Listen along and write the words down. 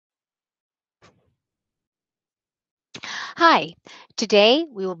Hi, today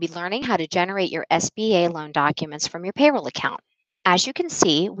we will be learning how to generate your SBA loan documents from your payroll account. As you can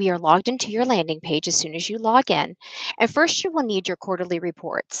see, we are logged into your landing page as soon as you log in, and first you will need your quarterly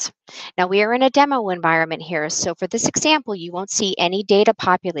reports. Now we are in a demo environment here, so for this example, you won't see any data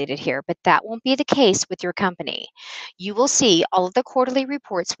populated here, but that won't be the case with your company. You will see all of the quarterly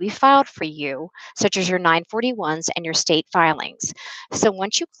reports we filed for you, such as your 941s and your state filings. So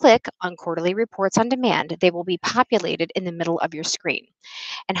once you click on Quarterly Reports on Demand, they will be populated in the middle of your screen.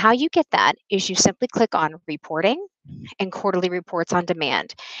 And how you get that is you simply click on Reporting and Quarterly Reports on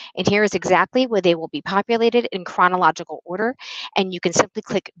Demand. And here is exactly where they will be populated in chronological order. And you can simply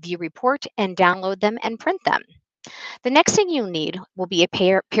click View Report and download them and print them. The next thing you'll need will be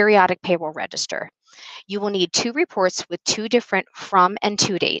a periodic payroll register. You will need two reports with two different from and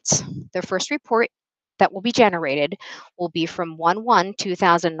to dates. The first report that will be generated will be from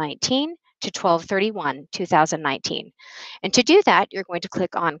 1/1/2019 to 12/31/2019. And to do that, you're going to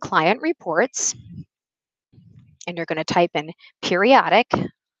click on Client Reports, and you're going to type in periodic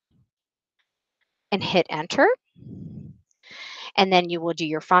and hit Enter. And then you will do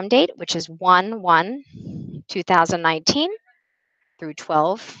your from date, which is 1/1/2019 through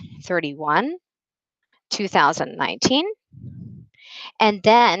 12/31/2019. And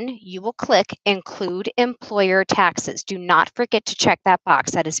then you will click Include Employer Taxes. Do not forget to check that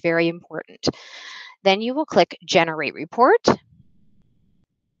box. That is very important. Then you will click Generate Report.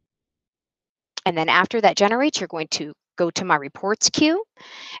 And then after that generates, you're going to go to My Reports queue.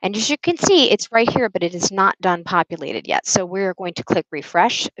 And as you can see, it's right here, but it is not done populated yet. So we're going to click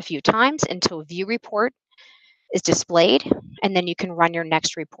Refresh a few times until View Report is displayed, and then you can run your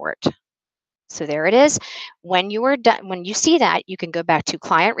next report. So there it is. When you are done, when you see that, you can go back to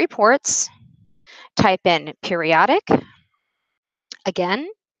Client Reports, type in periodic, again,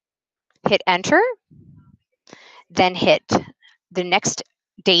 hit Enter, then hit the next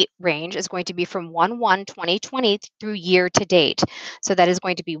date range is going to be from 1/1/2020 through year to date. So that is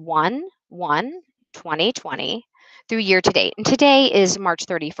going to be 1/1/2020 through year to date. And today is March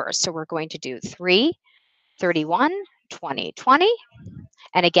 31st. So we're going to do 3/31/2020.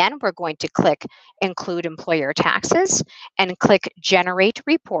 And again, we're going to click Include Employer Taxes and click Generate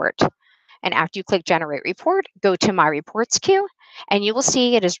Report. And after you click Generate Report, go to My Reports queue, and you will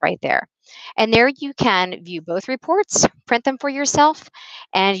see it is right there. And there you can view both reports, print them for yourself,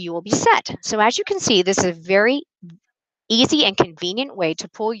 and you will be set. So as you can see, this is a very easy and convenient way to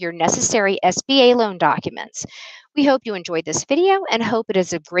pull your necessary SBA loan documents. We hope you enjoyed this video and hope it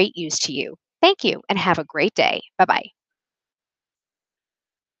is of great use to you. Thank you and have a great day. Bye-bye.